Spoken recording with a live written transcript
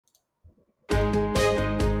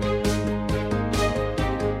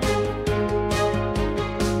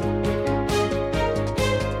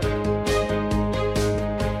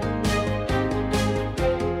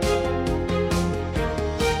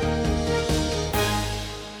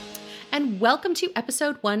Welcome to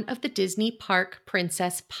episode 1 of the Disney Park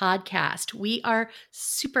Princess podcast. We are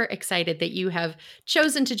super excited that you have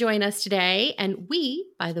chosen to join us today. And we,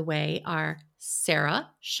 by the way, are Sara,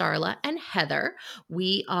 Sharla, and Heather.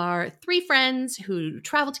 We are 3 friends who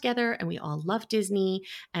travel together and we all love Disney.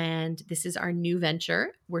 And this is our new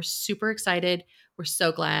venture. We're super excited. We're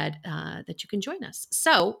so glad that you can join us.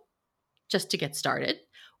 So, just to get started,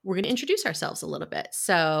 we're going to introduce ourselves a little bit.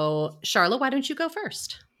 So, Sharla, why don't you go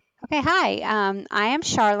first? Okay, hi. I am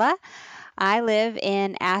Sharla. I live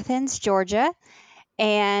in Athens, Georgia,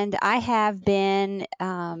 and I have been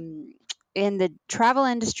in the travel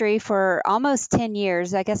industry for almost 10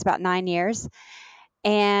 years, I guess about 9 years.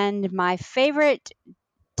 And my favorite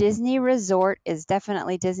Disney resort is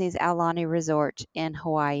definitely Disney's Aulani Resort in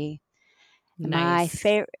Hawaii. Nice.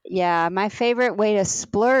 My favorite way to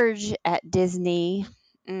splurge at Disney,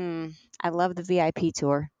 I love the VIP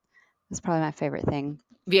tour. That's probably my favorite thing.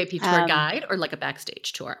 VIP tour Um, guide or like a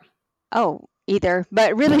backstage tour? Oh, either,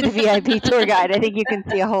 but really the VIP tour guide. I think you can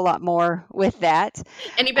see a whole lot more with that.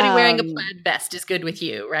 Anybody wearing a plaid vest is good with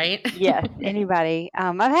you, right? Yes, anybody.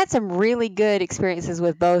 I've had some really good experiences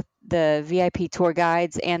with both the VIP tour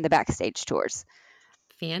guides and the backstage tours.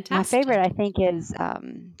 My Fantastic. favorite, I think, is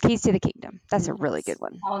Keys to the Kingdom. That's a really good Yes.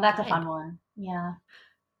 one. Oh, that's a Good. fun one. Yeah.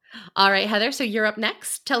 All right, Heather, so you're up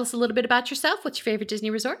next. Tell us a little bit about yourself. What's your favorite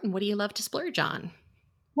Disney resort and what do you love to splurge on?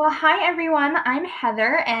 Well, hi everyone. I'm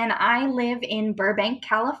Heather and I live in Burbank,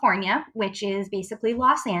 California, which is basically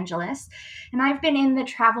Los Angeles. And I've been in the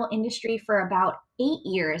travel industry for about 8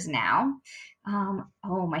 years now.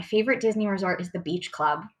 My favorite Disney resort is the Beach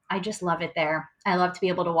Club. I just love it there. I love to be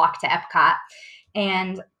able to walk to Epcot.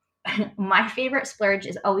 And my favorite splurge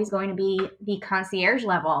is always going to be the concierge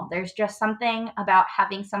level. There's just something about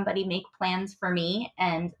having somebody make plans for me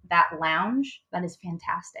and that lounge that is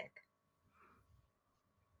fantastic.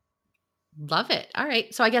 Love it. All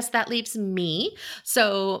right. So I guess that leaves me.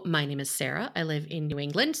 So my name is Sara. I live in New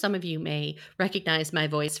England. Some of you may recognize my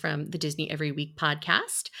voice from the Disney Every Week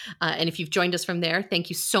podcast. And if you've joined us from there, thank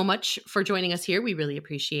you so much for joining us here. We really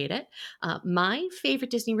appreciate it. My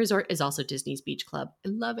favorite Disney resort is also Disney's Beach Club. I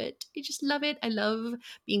love it. I just love it. I love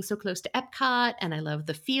being so close to Epcot and I love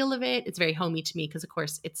the feel of it. It's very homey to me because, of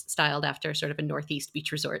course, it's styled after sort of a Northeast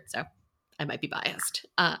beach resort. So I might be biased.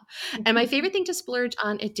 And my favorite thing to splurge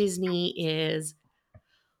on at Disney is,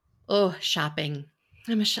 shopping.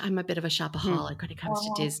 I'm a bit of a shopaholic when it comes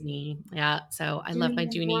to Disney. Yeah. So I love my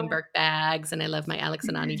Dooney and Burke bags and I love my Alex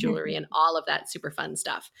and Ani jewelry and all of that super fun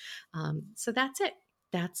stuff. So that's it.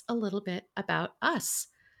 That's a little bit about us.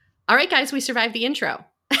 All right, guys, we survived the intro.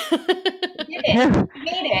 We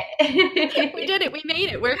made it. We did it. We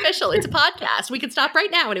made it. We're official. It's a podcast. We could stop right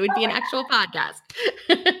now and it would be an actual podcast.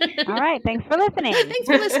 All right. Thanks for listening. Thanks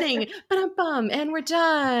for listening. Ba-dum-bum, and we're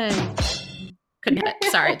done. Couldn't have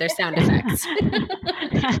it. Sorry, there's sound effects.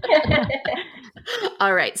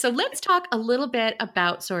 All right. So let's talk a little bit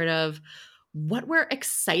about sort of what we're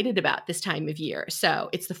excited about this time of year. So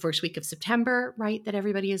it's the first week of September, right? That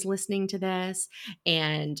everybody is listening to this.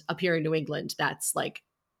 And up here in New England, that's like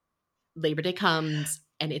Labor Day comes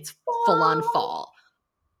and it's full on fall.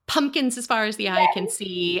 Pumpkins as far as the eye can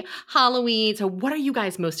see, Halloween. So what are you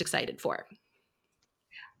guys most excited for?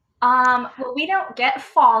 Well, we don't get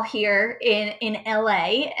fall here in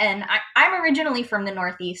LA, and I'm originally from the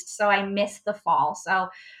Northeast, so I miss the fall. So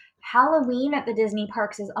Halloween at the Disney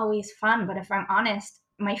parks is always fun, but if I'm honest,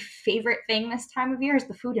 my favorite thing this time of year is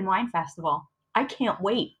the Food and Wine Festival. I can't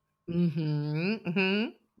wait. Mm-hmm.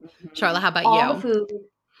 Mm-hmm. Sharla, how about All you? the food,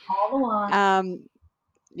 all the wine.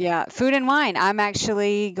 Yeah, food and wine. I'm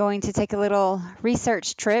actually going to take a little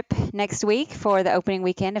research trip next week for the opening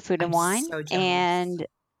weekend of Food and Wine. So jealous.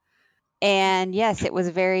 And yes, it was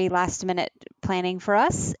very last minute planning for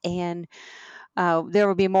us. And there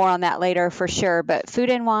will be more on that later for sure. But Food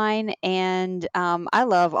and Wine, and I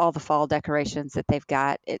love all the fall decorations that they've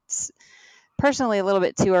got. It's personally a little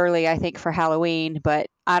bit too early, I think, for Halloween, but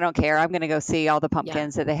I don't care. I'm going to go see all the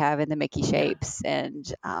pumpkins that they have in the Mickey shapes, and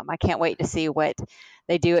I can't wait to see what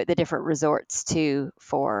they do at the different resorts too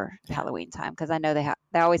for Halloween time, because I know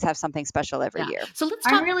they always have something special every year. So let's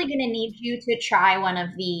talk. I'm really going to need you to try one of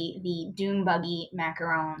the Dune Buggy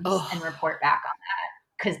macarons and report back on that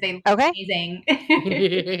because they look amazing.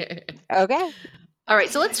 Okay. All right,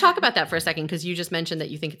 so let's talk about that for a second because you just mentioned that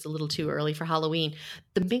you think it's a little too early for Halloween.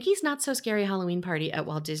 The Mickey's Not So Scary Halloween party at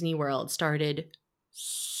Walt Disney World started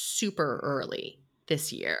super early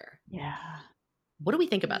this year. Yeah. What do we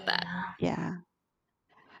think about that? Yeah.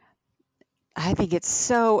 I think it's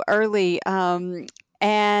so early.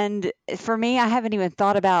 And for me, I haven't even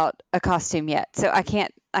thought about a costume yet. So I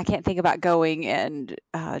can't I can't think about going and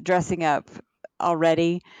dressing up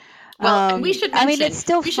already. Well, and we should I mean, it's mention,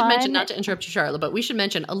 still fun. not to interrupt you, Charlotte, but we should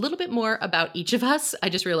mention a little bit more about each of us. I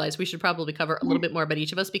just realized we should probably cover a little bit more about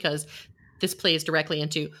each of us because this plays directly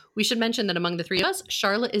into, we should mention that among the three of us,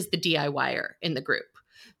 Charlotte is the DIYer in the group.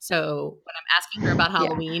 So when I'm asking her about Yeah.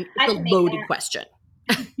 Halloween, I it's a can make loaded that. question.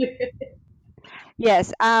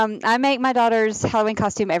 Yes, I make my daughter's Halloween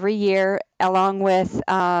costume every year, along with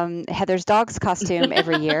Heather's dog's costume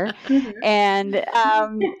every year, and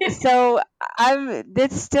so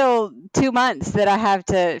it's still 2 months that I have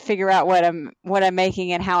to figure out what I'm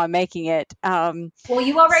making and how I'm making it. Well,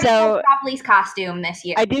 you already know So Copley's costume this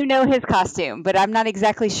year. I do know his costume, but I'm not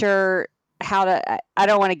exactly sure how to. I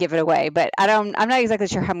don't want to give it away, but I'm not exactly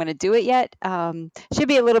sure how I'm going to do it yet. Should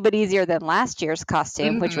be a little bit easier than last year's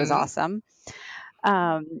costume, which was awesome.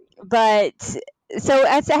 But so it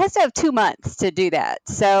has to have 2 months to do that.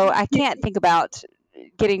 So I can't think about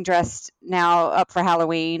getting dressed now up for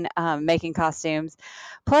Halloween, making costumes.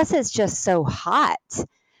 Plus, it's just so hot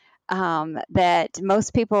that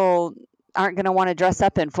most people aren't going to want to dress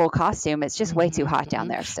up in full costume. It's just way too hot down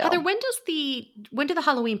there still. Heather, when do the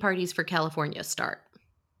Halloween parties for California start?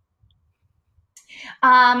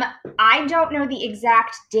 I don't know the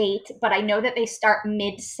exact date, but I know that they start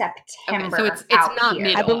mid-September. Okay, so it's out not here.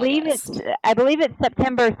 mid-August. I believe it's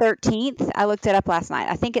September 13th. I looked it up last night.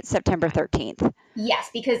 I think it's September 13th. Yes,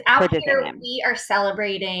 because out For here Disneyland. we are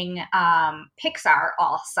celebrating Pixar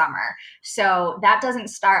all summer, so that doesn't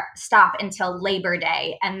stop until Labor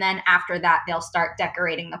Day, and then after that they'll start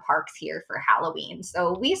decorating the parks here for Halloween.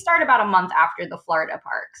 So we start about a month after the Florida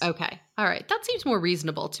parks. Okay. All right. That seems more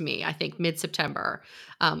reasonable to me. I think mid-September.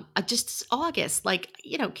 Just August. Like,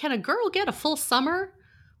 can a girl get a full summer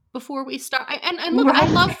before we start? And look, I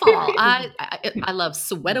love fall. I love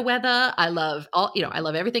sweater weather. I love I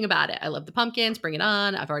love everything about it. I love the pumpkins. Bring it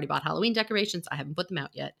on. I've already bought Halloween decorations. I haven't put them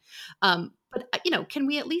out yet. But can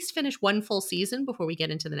we at least finish one full season before we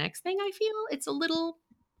get into the next thing? I feel it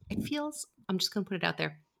feels, I'm just going to put it out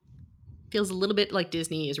there. Feels a little bit like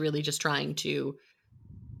Disney is really just trying to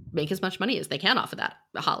make as much money as they can off of that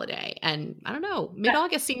holiday. And I don't know,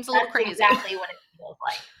 mid-August seems a little That's crazy. exactly what it feels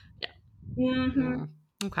like. Yeah. Mm-hmm.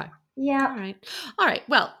 Okay. Yeah. All right.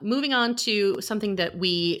 Well, moving on to something that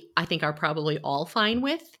I think are probably all fine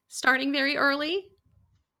with starting very early,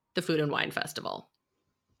 the Food and Wine Festival.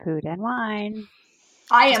 Food and wine.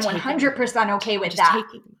 I am 100% okay with that.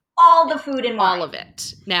 Taking all the food and wine. All of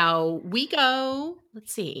it. Now we go,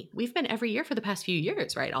 let's see, we've been every year for the past few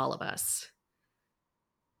years, right? All of us.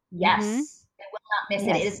 Yes. Mm-hmm. I will not miss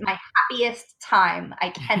it. It is my happiest time. I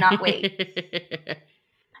cannot wait.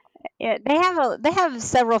 Yeah, they have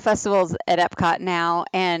several festivals at Epcot now,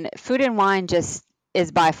 and Food and Wine just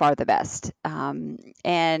is by far the best.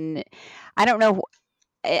 And I don't know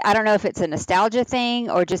if it's a nostalgia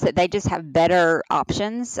thing or just that they just have better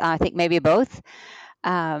options. I think maybe both.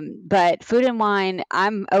 But Food and Wine,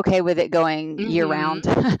 I'm okay with it going year round,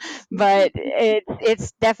 but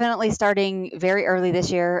it's definitely starting very early this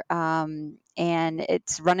year, and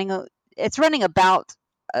it's running about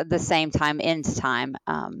the same time, end time,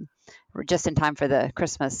 just in time for the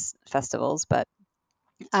Christmas festivals. But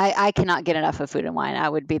I cannot get enough of Food and Wine. I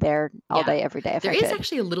would be there all day, every day if I could. There is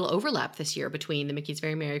actually a little overlap this year between the Mickey's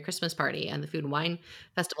Very Merry Christmas Party and the Food and Wine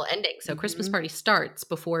Festival ending. So Christmas Party starts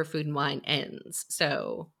before Food and Wine ends.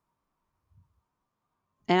 So,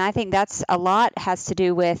 and I think that's a lot has to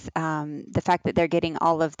do with the fact that they're getting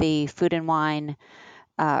all of the Food and Wine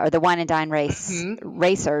or the Wine and Dine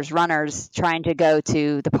runners trying to go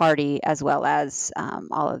to the party as well as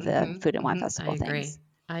all of the Food and Wine Festival things.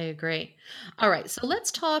 I agree. All right. So let's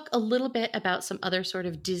talk a little bit about some other sort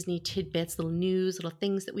of Disney tidbits, little news, little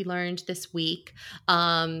things that we learned this week.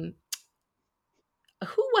 Who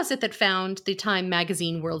was it that found the Time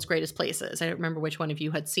Magazine World's Greatest Places? I don't remember which one of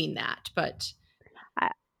you had seen that, but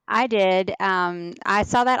I did. I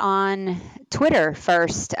saw that on Twitter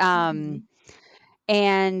first. And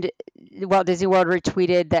Walt Disney World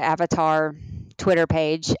retweeted the Avatar Twitter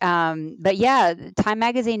page. But yeah, Time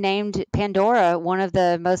Magazine named Pandora one of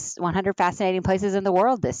the most 100 fascinating places in the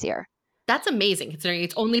world this year. That's amazing, considering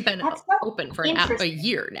it's only been open for a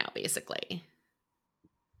year now, basically.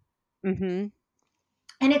 Mm-hmm.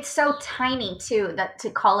 And it's so tiny, too, that to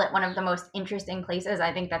call it one of the most interesting places,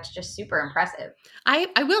 I think that's just super impressive. I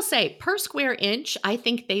will say, per square inch, I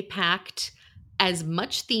think they packed as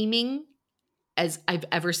much theming as I've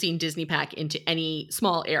ever seen Disney pack into any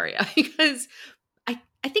small area. Because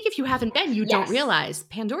I think if you haven't been, you don't realize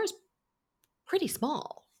Pandora's pretty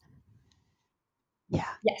small. Yeah.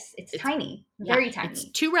 Yes, it's It's tiny, yeah, very it's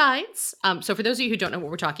tiny. 2 rides. So for those of you who don't know what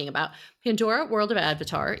we're talking about, Pandora World of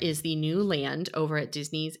Avatar is the new land over at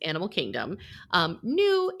Disney's Animal Kingdom.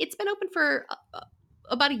 New, it's been open for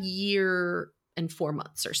about a year and 4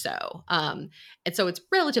 months or so. And so it's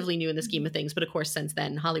relatively new in the scheme of things, but of course, since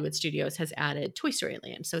then, Hollywood Studios has added Toy Story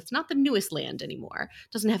Land. So it's not the newest land anymore.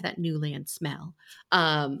 It doesn't have that new land smell.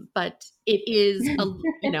 But it is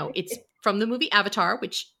it's from the movie Avatar,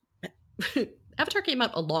 which Avatar came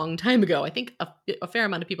out a long time ago. I think a fair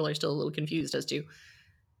amount of people are still a little confused as to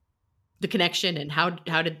the connection and how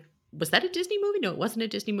did was that a Disney movie? No, it wasn't a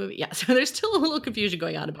Disney movie. Yeah, so there's still a little confusion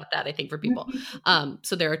going on about that, I think, for people.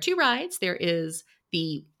 So there are 2 rides. There is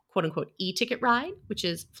the quote unquote e-ticket ride, which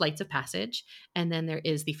is Flights of Passage, and then there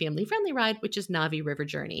is the family friendly ride, which is Navi River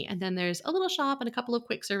Journey. And then there's a little shop and a couple of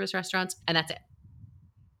quick service restaurants, and that's it.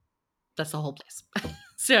 That's the whole place.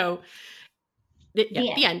 So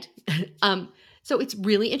the end. So it's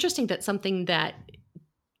really interesting that something that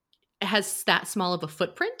has that small of a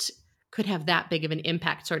footprint could have that big of an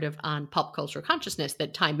impact sort of on pop culture consciousness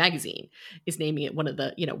that Time magazine is naming it one of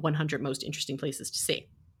the 100 most interesting places to see.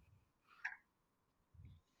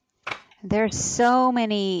 There's so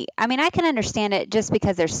many. I mean, I can understand it just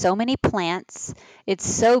because there's so many plants. It's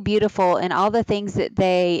so beautiful, and all the things that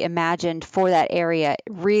they imagined for that area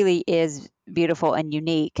really is beautiful and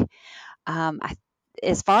unique. I,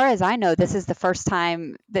 as far as I know, this is the first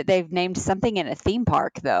time that they've named something in a theme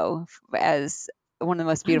park, though, as one of the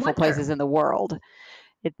most I beautiful places wonder. in the world.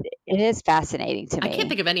 It is fascinating to I can't me.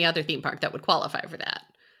 think of any other theme park that would qualify for that.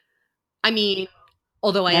 I mean,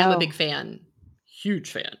 although I am a big No. fan,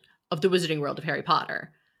 huge fan of the Wizarding World of Harry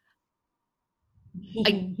Potter.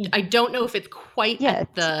 I don't know if it's quite Yeah.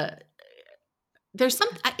 at the there's some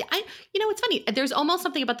it's funny. There's almost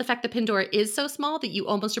something about the fact that Pandora is so small that you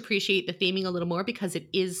almost appreciate the theming a little more because it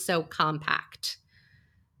is so compact.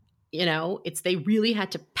 It's they really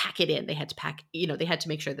had to pack it in. They had to they had to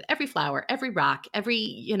make sure that every flower, every rock,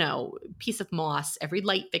 every, piece of moss, every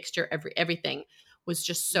light fixture, everything was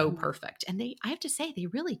just so perfect. And I have to say, they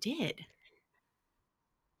really did.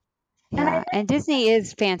 And I Yeah, and Disney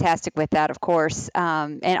is fantastic with that, of course.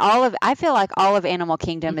 And I feel like all of Animal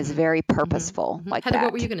Kingdom is very purposeful like Heather,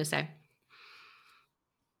 what were that. you going to say?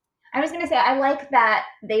 I was going to say, I like that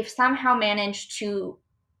they've somehow managed to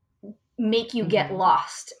make you get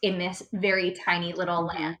lost in this very tiny little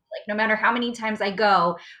land. Like, no matter how many times I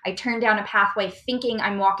go, I turn down a pathway thinking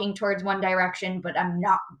I'm walking towards one direction, but I'm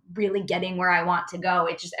not really getting where I want to go.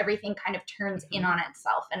 It just, everything kind of turns in on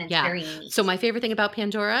itself, and it's very neat. So my favorite thing about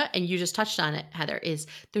Pandora, and you just touched on it, Heather, is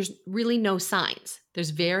there's really no signs.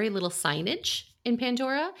 There's very little signage in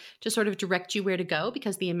Pandora to sort of direct you where to go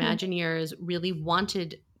because the Imagineers really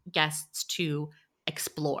wanted guests to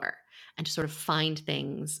explore and to sort of find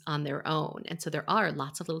things on their own. And so there are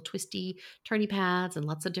lots of little twisty, turny paths and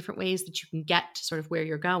lots of different ways that you can get to sort of where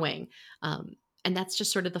you're going. And that's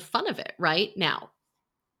just sort of the fun of it, right? Now,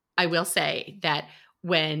 I will say that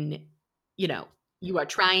when, you are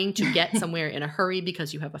trying to get somewhere in a hurry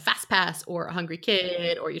because you have a fast pass or a hungry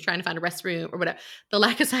kid or you're trying to find a restroom or whatever, the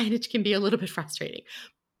lack of signage can be a little bit frustrating.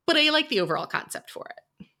 But I like the overall concept for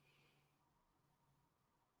it.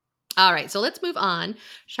 All right, so let's move on.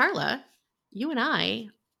 Sharla, you and I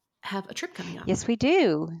have a trip coming up. Yes, we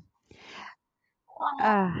do.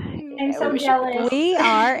 I'm so jealous. We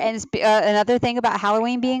are, and another thing about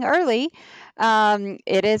Halloween being early,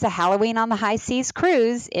 it is a Halloween on the High Seas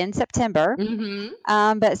cruise in September.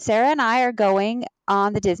 But Sarah and I are going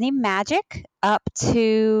on the Disney Magic up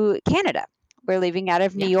to Canada. We're leaving out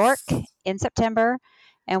of New York in September,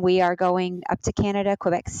 and we are going up to Canada,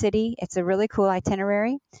 Quebec City. It's a really cool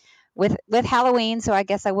itinerary with Halloween, so I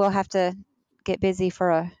guess I will have to get busy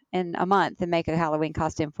in a month and make a Halloween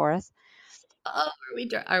costume for us. Oh, are we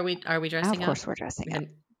dressing up? Of course, we're dressing up. We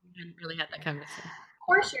hadn't really had that conversation. Of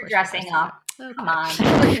course, you're dressing up. Okay. Come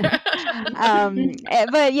on.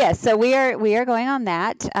 But yes, so we are going on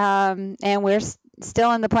that, and we're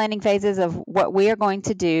still in the planning phases of what we are going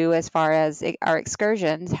to do as far as our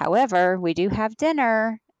excursions. However, we do have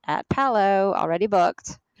dinner at Palo already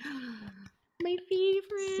booked. My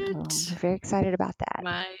favorite. So we're very excited about that.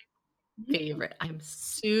 My favorite. I'm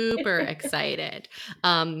super excited.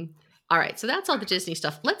 All right, so that's all the Disney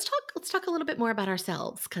stuff. Let's talk a little bit more about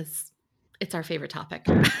ourselves because it's our favorite topic.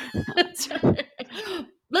 Let's talk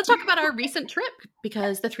about our recent trip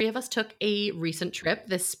because the three of us took a recent trip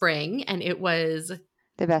this spring, and it was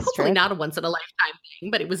the best hopefully trip. not a once in a lifetime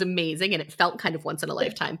thing, but it was amazing, and it felt kind of once in a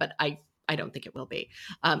lifetime. But I don't think it will be.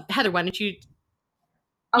 Heather, why don't you?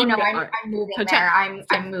 Oh no, I'm moving there.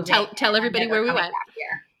 I'm moving. Tell everybody where we went.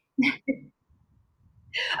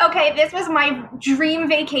 Okay, this was my dream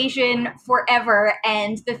vacation forever,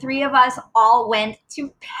 and the three of us all went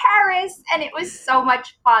to Paris, and it was so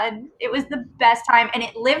much fun. It was the best time, and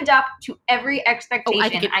it lived up to every Oh, I think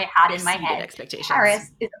expectation it I had in my exceeded head. expectations.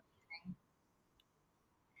 Paris is.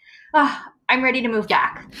 Oh, I'm ready to move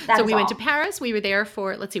Yeah. back. That So is we went to all. Paris. We were there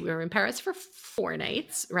for, let's see, we were in Paris for 4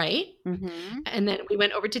 nights, right? Mm-hmm. And then we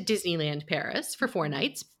went over to Disneyland Paris for 4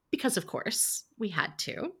 nights because, of course, we had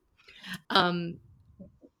to.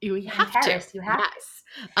 You In have to, Paris, you have to.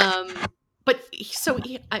 yes. But so,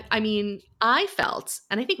 I mean, I felt,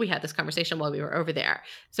 and I think we had this conversation while we were over there.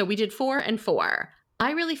 So we did 4 and 4.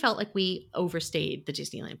 I really felt like we overstayed the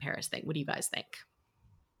Disneyland Paris thing. What do you guys think?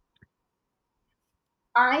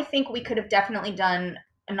 I think we could have definitely done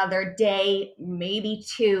another day, maybe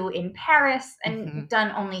two in Paris, Mm-hmm. and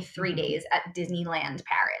done only 3 days at Disneyland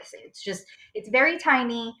Paris. It's very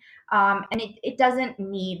tiny, and it doesn't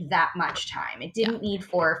need that much time. It Yeah. didn't need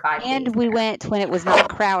 4 or 5 days And we there. went when it was not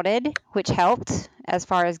crowded, which helped as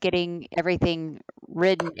far as getting everything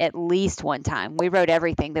ridden at least one time. We rode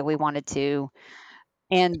everything that we wanted to,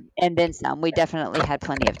 and then some. We definitely had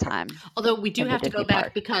plenty of time Although we do in the have to go Disney back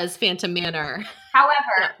park. because Phantom Manor. Yeah.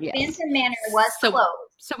 However, Yes. Phantom Manor was So closed.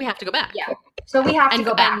 so we have to go back. Yeah, so we have to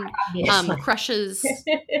go back, And obviously. Crush's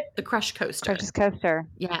the Crush coaster. Crush's Coaster.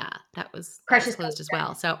 Yeah, that was Crush's closed as coaster.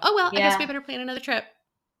 well. So, oh well, I guess we Yeah. better plan another trip.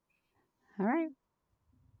 All right.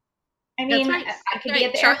 I That's mean, right. I could That's be right.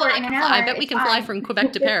 at the Sharla and airport I in an can fly. I hour. bet we It's can fly fine. from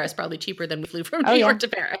Quebec to Paris, probably cheaper than we flew from Oh New yeah, York to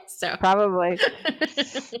Paris. So probably.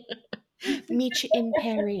 meet you in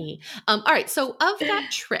Paris. All right. So of that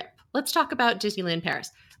trip, let's talk about Disneyland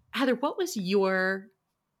Paris. Heather, what was your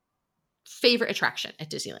favorite attraction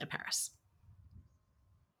at Disneyland Paris?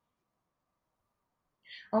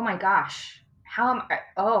 Oh my gosh. How am I?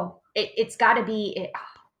 Oh, it's got to be.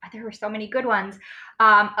 There were so many good ones.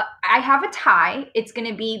 I have a tie. It's going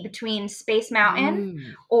to be between Space Mountain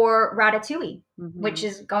Mm. or Ratatouille, which Mm-hmm.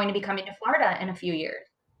 is going to be coming to Florida in a few years.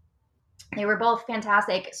 They were both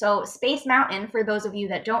fantastic. So, Space Mountain, for those of you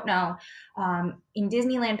that don't know, in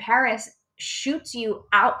Disneyland Paris, shoots you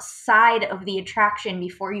outside of the attraction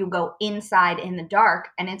before you go inside in the dark.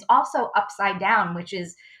 And it's also upside down, which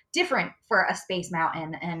is different for a Space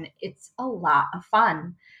Mountain. And it's a lot of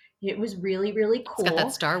fun. It was really, really It's got that cool.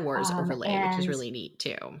 Star Wars overlay, which is And really neat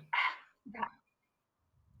too.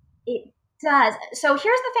 it does. So here's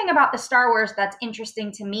the thing about the Star Wars that's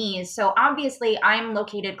interesting to me is so obviously I'm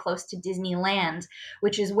located close to Disneyland,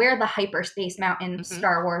 which is where the Hyperspace Mountain Mm-hmm.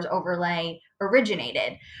 Star Wars overlay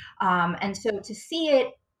originated. And so to see it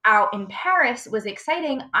out in Paris was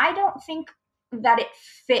exciting. I don't think that it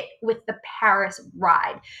fit with the Paris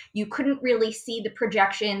ride. You couldn't really see the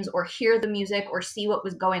projections or hear the music or see what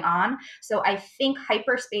was going on. So I think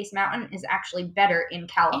Hyperspace Mountain is actually better in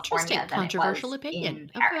Interesting. California than it Controversial was opinion. in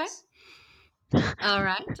Okay. Paris. All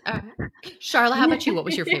right. All right. Charlotte, how about you? What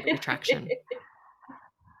was your favorite attraction?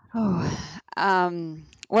 Oh,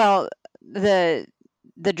 well, the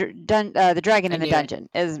the dragon I in the knew it. dungeon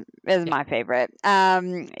is Yeah. my favorite.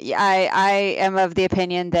 Yeah, I am of the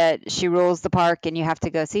opinion that she rules the park, and you have to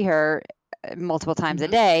go see her multiple times a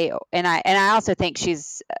Mm-hmm. day. And I also think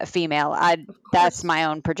she's a female. Of That's course. my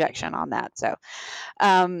own projection on that. So,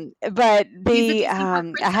 but She's a the Disney Park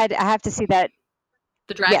princess. I have to see that.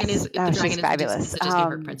 The Yes, oh, she's dragon is fabulous. a Disney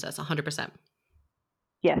Park princess, 100%.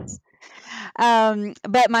 Yes. But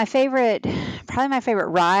probably my favorite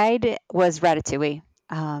ride was Ratatouille.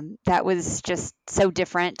 That was just so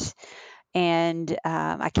different, and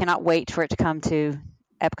I cannot wait for it to come to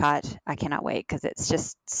Epcot. I cannot wait because it's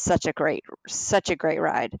just such a great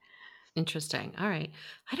ride. Interesting. All right.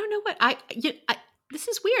 I don't know what this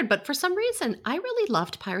is weird, but for some reason, I really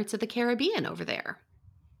loved Pirates of the Caribbean over there.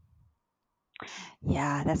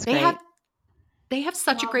 Yeah, that's They have great. they have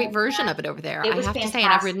such a great Oh, version yeah. of it over there. It I was have to say,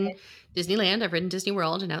 and I've ridden fantastic. Disneyland, I've ridden Disney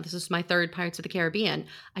World, and now this is my third Pirates of the Caribbean.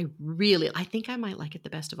 I think I might like it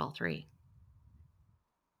the best of all three.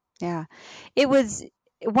 Yeah, it was.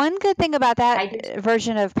 One good thing about that I do.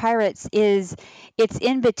 version of Pirates is it's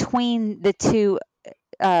in between the two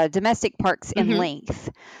domestic parks in Mm-hmm. length.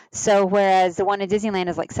 So whereas the one in Disneyland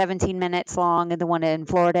is like 17 minutes long and the one in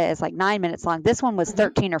Florida is like 9 minutes long, this one was Mhm.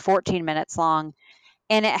 13 or 14 minutes long,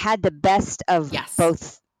 and it had the best Yes.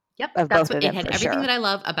 Yep. of That's both what of it them had for everything that sure. I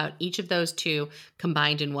love about each of those two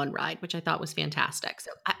combined in one ride, which I thought was fantastic.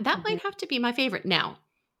 So that might Mhm. have to be my favorite. Now,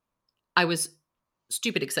 I was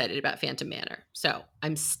stupid excited about Phantom Manor, so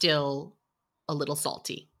I'm still a little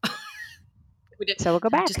salty. So we'll go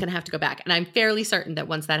I'm just back. gonna have to go back, and I'm fairly certain that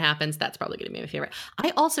once that happens, that's probably gonna be my favorite. I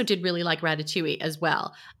also did really like Ratatouille as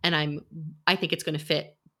well, and I think it's gonna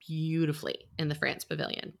fit beautifully in the France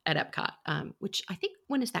Pavilion at Epcot, which I think,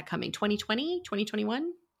 when is that coming? 2020,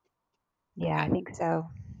 2021? Yeah, I Okay. think so.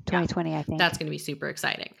 Yeah, 2020, I think. that's going to be super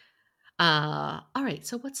exciting. All right,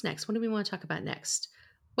 so what's next? What do we want to talk about next?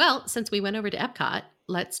 Well, since we went over to Epcot,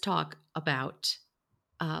 let's talk about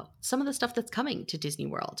some of the stuff that's coming to Disney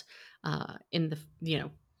World in the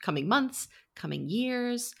coming months, coming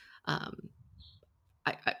years.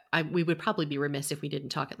 We would probably be remiss if we didn't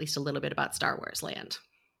talk at least a little bit about Star Wars Land.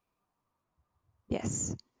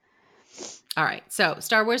 Yes. All right, so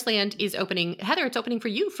Star Wars Land is opening. Heather, it's opening for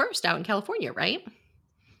you first out in California, right?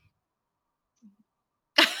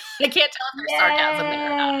 I can't tell if there's sarcasm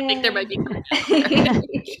there or not. I think there might be sarcasm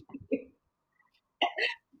there.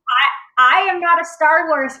 I am not a Star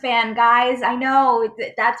Wars fan, guys. I know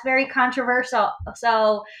that's very controversial.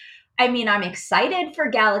 So, I mean, I'm excited for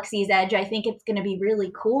Galaxy's Edge. I think it's going to be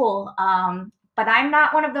really cool. But I'm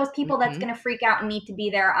not one of those people that's going to freak out and need to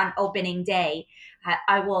be there on opening day.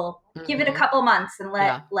 I will give it a couple months and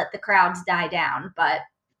let the crowds die down. But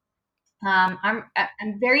I'm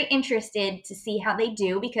very interested to see how they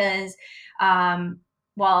do because,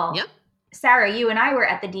 Sara, you and I were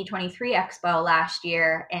at the D23 Expo last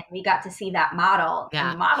year, and we got to see that model.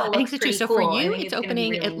 Yeah, and the model looks pretty so cool. for you, I think it's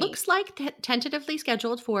opening. Really it looks like tentatively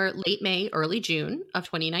scheduled for late May, early June of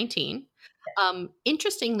 2019.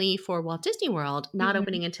 Interestingly, for Walt Disney World, not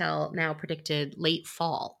opening until now predicted late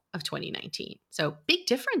fall of 2019. So big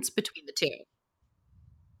difference between the two.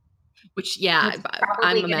 Which,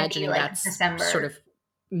 I'm imagining like that's December. Sort of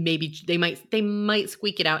maybe they might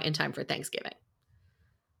squeak it out in time for Thanksgiving.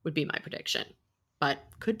 Would be my prediction, but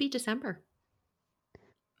could be December.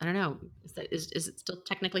 I don't know. Is it still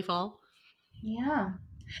technically fall? Yeah.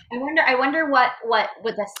 I wonder what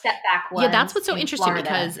the step back was. Yeah, that's what's so interesting Florida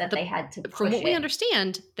because they had to push from what we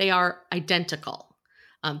understand, they are identical.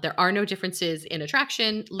 There are no differences in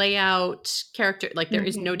attraction, layout, character. Like there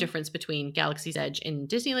is no difference between Galaxy's Edge in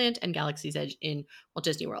Disneyland and Galaxy's Edge in Walt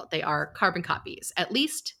Disney World. They are carbon copies. At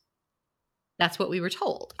least that's what we were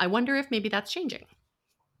told. I wonder if maybe that's changing.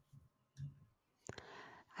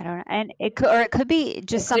 I don't know. And it could be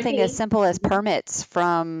just something as simple as permits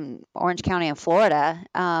from Orange County in Florida,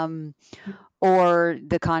 or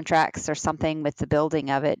the contracts or something with the building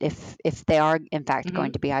of it, if they are in fact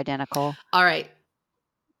going to be identical. All right.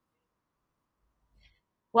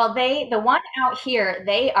 Well, the one out here,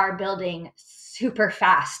 they are building super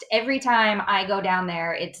fast. Every time I go down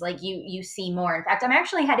there, it's like you see more. In fact, I'm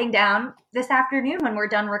actually heading down this afternoon when we're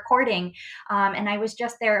done recording. And I was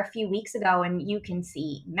just there a few weeks ago, and you can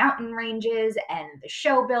see mountain ranges and the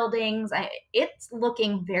show buildings. It's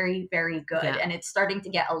looking very, very good. Yeah. And it's starting to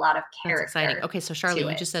get a lot of character. That's exciting. Okay, so Sharla,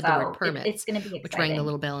 you just said the word permits. It's going to be exciting. Which rang a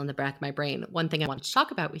little bell in the back of my brain. One thing I wanted to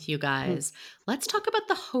talk about with you guys, let's talk about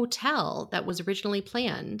the hotel that was originally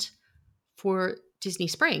planned for Disney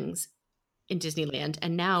Springs in Disneyland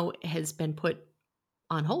and now has been put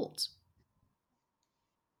on hold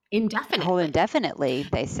indefinitely,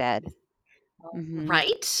 they said.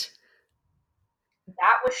 Right?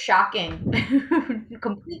 That was shocking.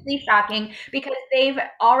 Completely shocking, because they've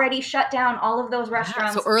already shut down all of those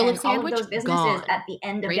restaurants so Earl of and all of those businesses gone. at the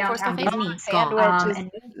end of downtown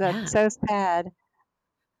Disney. That's so sad.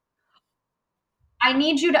 I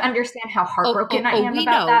need you to understand how heartbroken I am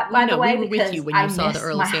about that, by the way, we were with you when you saw the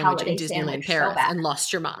Earl sandwich in Disneyland Paris so and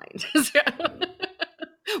lost your mind.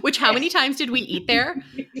 Which, how many times did we eat there?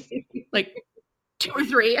 Like 2 or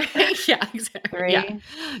 3? Yeah, exactly. 3. Yeah.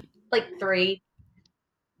 Like 3.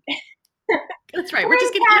 That's right. We're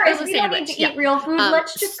just going to eat Earl sandwich. We don't need to eat real food.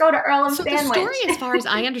 Let's just go to Earl sandwich. So the story, as far as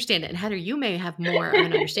I understand it, and Heather, you may have more of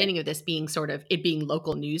an understanding of this being sort of it being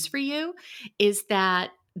local news for you, is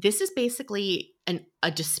that this is basically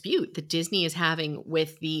a dispute that Disney is having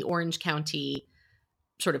with the Orange County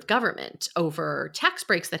sort of government over tax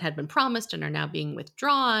breaks that had been promised and are now being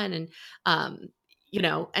withdrawn. And,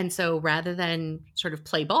 and so rather than sort of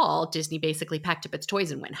play ball, Disney basically packed up its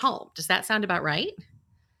toys and went home. Does that sound about right?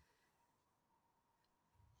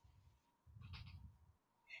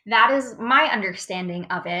 That is my understanding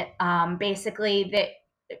of it. Basically, that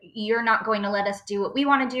you're not going to let us do what we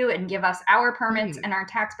want to do and give us our permits and our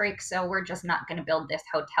tax breaks, so we're just not going to build this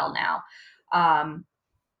hotel now.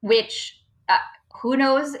 Which, who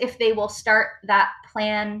knows if they will start that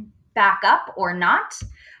plan back up or not.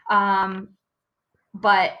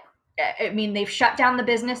 But I mean, they've shut down the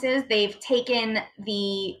businesses. They've taken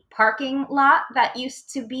the parking lot that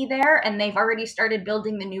used to be there, and they've already started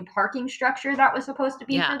building the new parking structure that was supposed to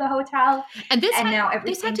be for the hotel. And now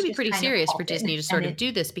this had to everything's be just pretty kind of serious for halted. Disney to sort of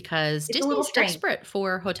do this, because It's a little Disney's strange. desperate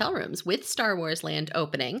for hotel rooms. With Star Wars Land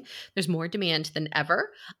opening, there's more demand than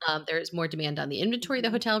ever. There's more demand on the inventory of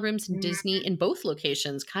the hotel rooms, and Disney in both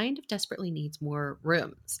locations kind of desperately needs more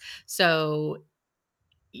rooms. So,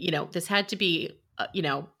 this had to be,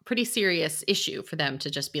 pretty serious issue for them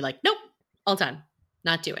to just be like, nope, all done,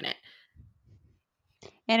 not doing it.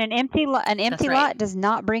 And an empty That's right. lot does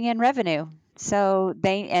not bring in revenue. So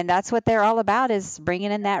that's what they're all about, is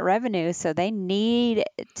bringing in that revenue. So they need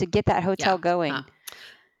to get that hotel going.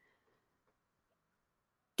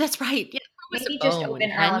 That's right. Yeah, maybe just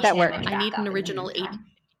open Arlo That Sandwich work. I need back an up in the original meantime.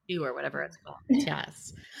 82 or whatever it's called.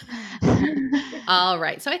 Yes. All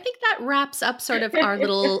right. So I think that wraps up sort of our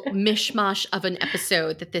little mishmash of an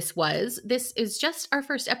episode that this was. This is just our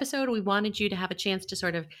first episode. We wanted you to have a chance to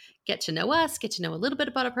sort of get to know us, get to know a little bit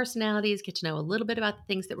about our personalities, get to know a little bit about the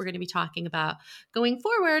things that we're going to be talking about. Going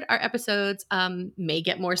forward, our episodes may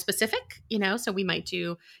get more specific, so we might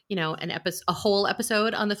do, a whole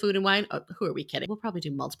episode on the food and wine. Oh, who are we kidding? We'll probably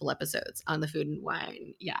do multiple episodes on the food and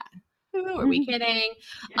wine. Yeah. Who are we kidding?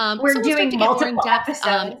 We're doing multiple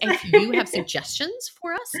episodes. If you have suggestions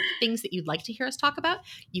for us, things that you'd like to hear us talk about,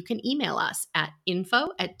 you can email us at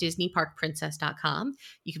info@disneyparkprincess.com.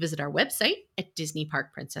 You can visit our website at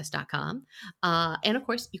disneyparkprincess.com. And of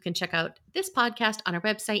course, you can check out this podcast on our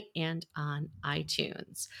website and on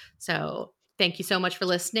iTunes. So thank you so much for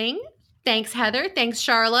listening. Thanks, Heather. Thanks,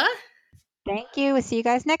 Sharla. Thank you. We'll see you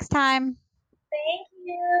guys next time. Thank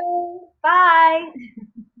you. Bye.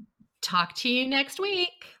 Talk to you next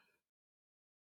week.